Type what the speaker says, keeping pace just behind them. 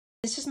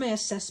This is my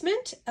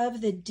assessment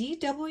of the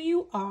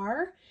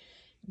DWR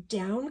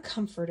down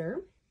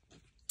comforter.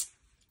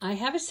 I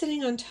have it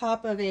sitting on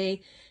top of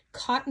a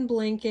cotton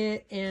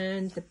blanket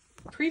and the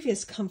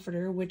previous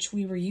comforter, which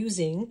we were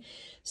using.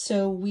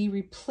 So we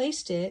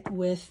replaced it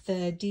with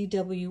the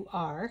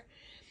DWR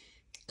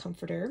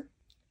comforter.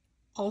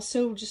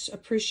 Also just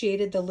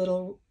appreciated the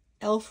little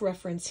elf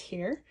reference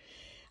here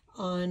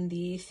on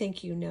the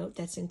thank you note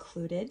that's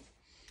included.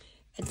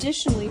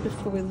 Additionally,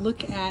 before we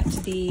look at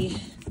the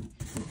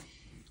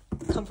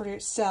comforter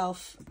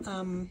itself,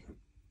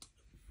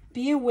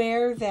 be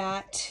aware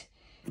that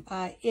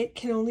it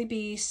can only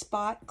be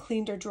spot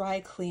cleaned or dry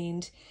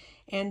cleaned,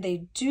 and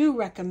they do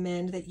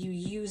recommend that you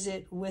use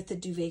it with a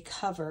duvet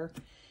cover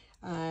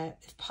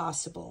if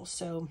possible.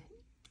 So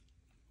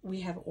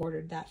we have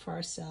ordered that for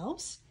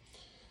ourselves.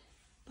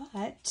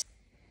 But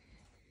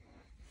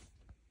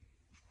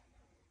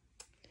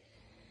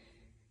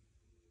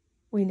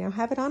we now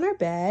have it on our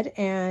bed,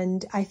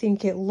 and I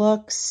think it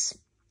looks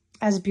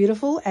as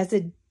beautiful as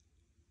it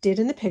did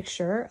in the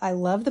picture. I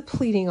love the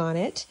pleating on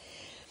it.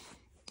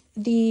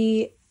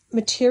 The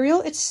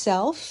material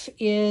itself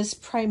is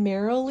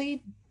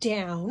primarily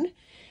down.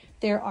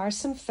 There are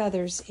some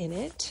feathers in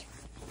it,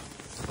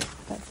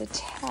 but the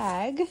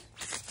tag,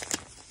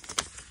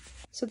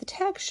 so the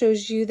tag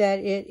shows you that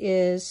it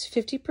is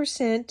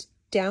 50%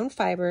 down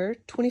fiber,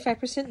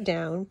 25%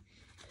 down,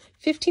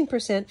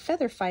 15%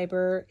 feather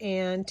fiber,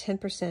 and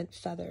 10%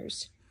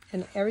 feathers.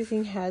 And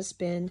everything has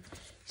been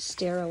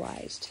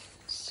sterilized.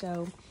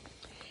 So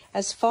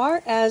as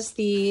far as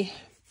the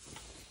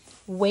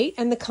weight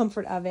and the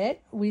comfort of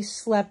it, we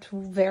slept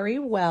very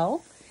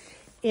well.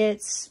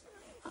 It's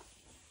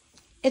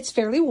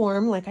fairly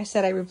warm. Like I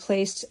said, I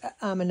replaced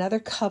another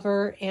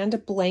cover and a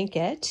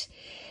blanket.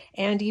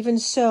 And even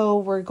so,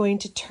 we're going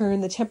to turn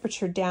the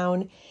temperature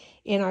down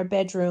in our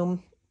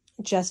bedroom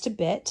just a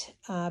bit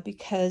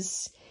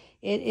because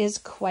it is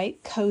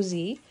quite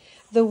cozy.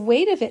 The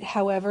weight of it,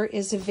 however,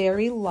 is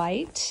very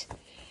light.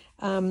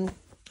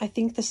 I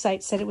think the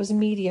site said it was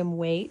medium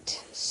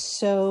weight,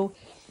 so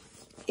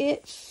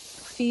it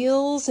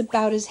feels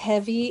about as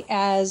heavy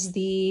as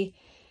the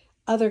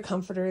other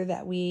comforter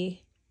that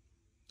we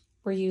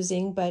were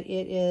using, but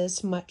it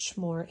is much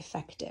more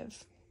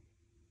effective.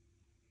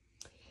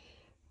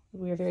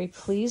 We're very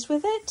pleased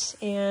with it,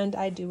 and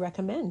I do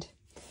recommend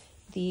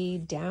the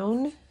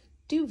down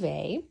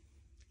duvet.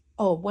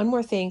 Oh, one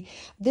more thing.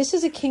 This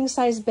is a king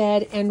size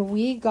bed, and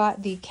we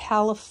got the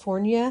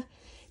California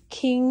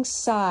king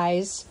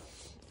size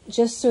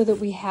just so that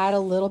we had a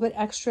little bit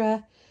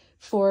extra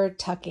for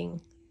tucking,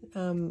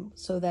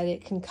 so that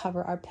it can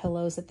cover our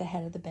pillows at the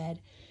head of the bed,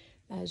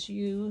 as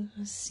you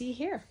see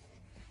here.